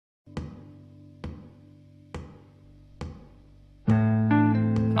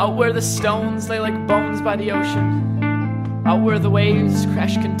Out where the stones lay like bones by the ocean, out where the waves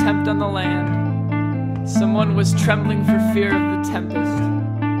crash contempt on the land, someone was trembling for fear of the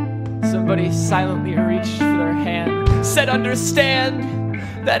tempest. Somebody silently reached for their hand, said, "Understand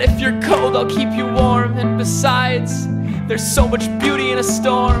that if you're cold, I'll keep you warm. And besides, there's so much beauty in a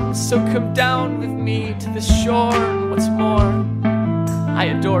storm. So come down with me to the shore. And what's more, I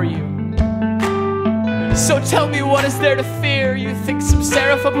adore you. So tell me, what is there to fear? You think some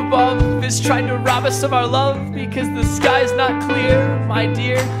seraph up above is trying to rob us of our love because the sky's not clear? My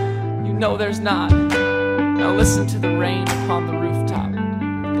dear, you know there's not. Now listen to the rain upon the rooftop."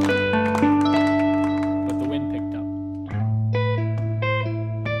 But the wind picked up.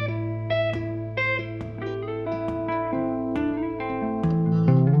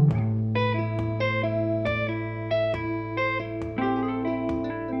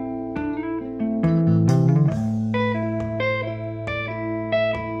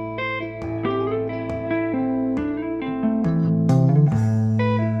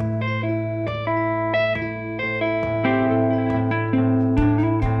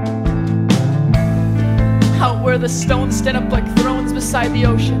 Out where the stones stand up like thrones beside the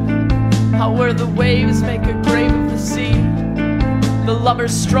ocean, out where the waves make a grave of the sea, the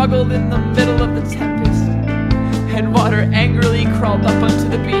lovers struggled in the middle of the tempest, and water angrily crawled up onto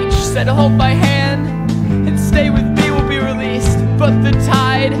the beach, said, "Hold my hand and stay with me, we'll be released." But the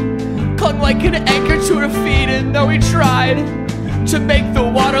tide clung like an anchor to her feet, and though he tried to make the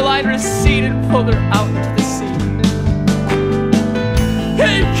waterline recede, and pulled her out into the sea,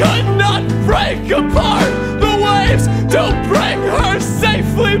 he could not break apart the waves to bring her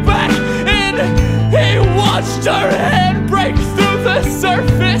safely back in. He watched her